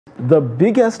The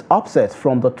biggest upset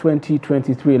from the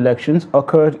 2023 elections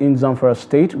occurred in Zamfara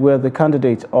state, where the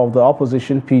candidate of the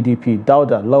opposition PDP,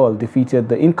 Dauda, Lawal, defeated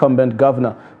the incumbent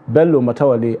governor, Bello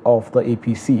Matawale, of the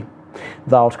APC.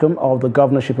 The outcome of the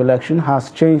governorship election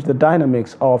has changed the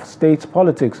dynamics of state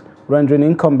politics, rendering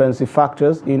incumbency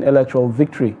factors in electoral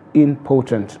victory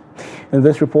impotent. In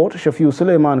this report, Shafiu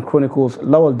Suleiman chronicles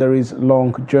Lawal Deri's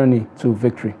long journey to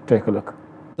victory. Take a look.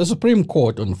 The Supreme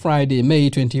Court on Friday, May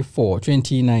 24,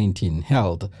 2019,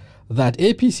 held that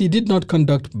APC did not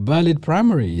conduct valid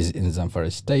primaries in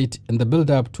Zamfara state in the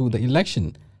build-up to the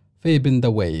election, paving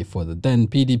the way for the then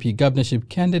PDP governorship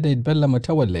candidate Bello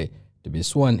Matawale to be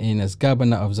sworn in as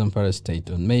governor of Zamfara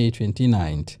state on May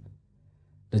 29th.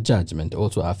 The judgment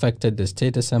also affected the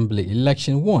state assembly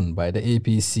election won by the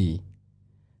APC.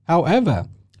 However,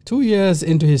 2 years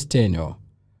into his tenure,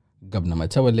 Governor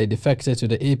Matawale defected to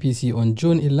the APC on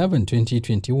June 11,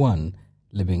 2021,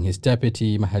 leaving his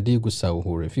deputy Mahdi Gusau,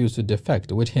 who refused to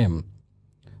defect with him.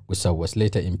 Gusau was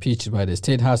later impeached by the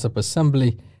State House of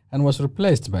Assembly and was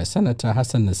replaced by Senator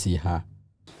Hassan Nasiha.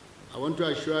 I want to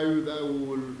assure you that we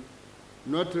will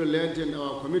not relent in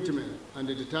our commitment and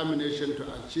the determination to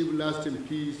achieve lasting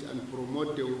peace and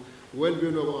promote the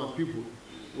well-being of our people.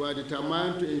 We are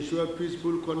determined to ensure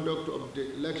peaceful conduct of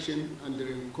the election and the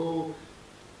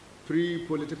free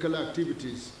political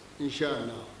activities,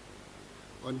 inshallah.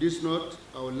 On this note,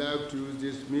 I would like to use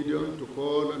this medium to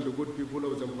call on the good people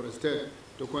of Zamfara state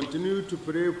to continue to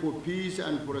pray for peace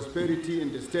and prosperity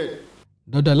in the state.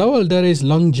 Dauda Lawal Deri's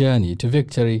long journey to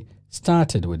victory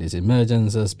started with his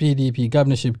emergence as PDP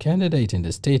governorship candidate in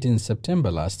the state in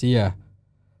September last year.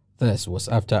 This was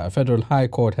after a federal high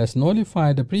court has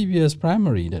nullified the previous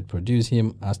primary that produced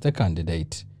him as the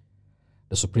candidate.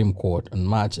 The Supreme Court on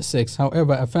March 6,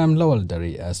 however, affirmed Lawal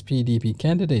Deri as PDP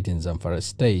candidate in Zamfara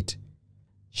state.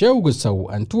 Shehu Gusau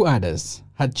and 2 others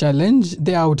had challenged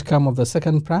the outcome of the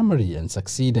second primary and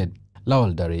succeeded.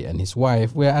 Lawal Deri and his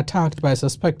wife were attacked by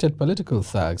suspected political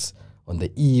thugs on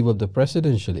the eve of the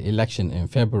presidential election in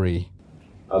February.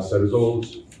 As a result,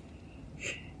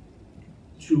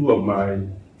 2 of my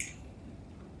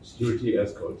security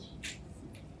escorts,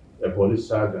 a police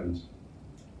sergeant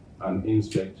and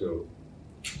inspector,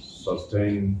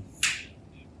 sustained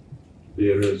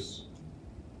various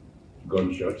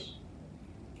gunshots.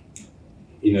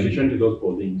 In addition to those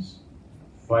police,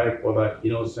 5 other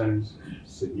innocent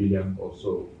civilians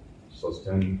also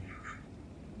sustained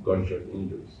gunshot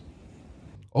injuries.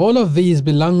 All of these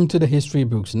belong to the history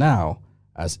books now,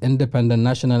 as Independent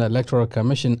National Electoral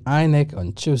Commission INEC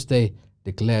on Tuesday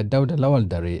declared Dauda Lawal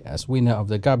Deri as winner of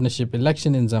the governorship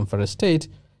election in Zamfara state,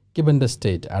 given the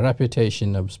state a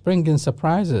reputation of bringing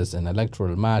surprises in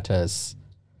electoral matters.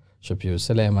 Shafiu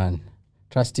Suleiman,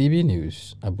 Trust TV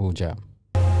News, Abuja.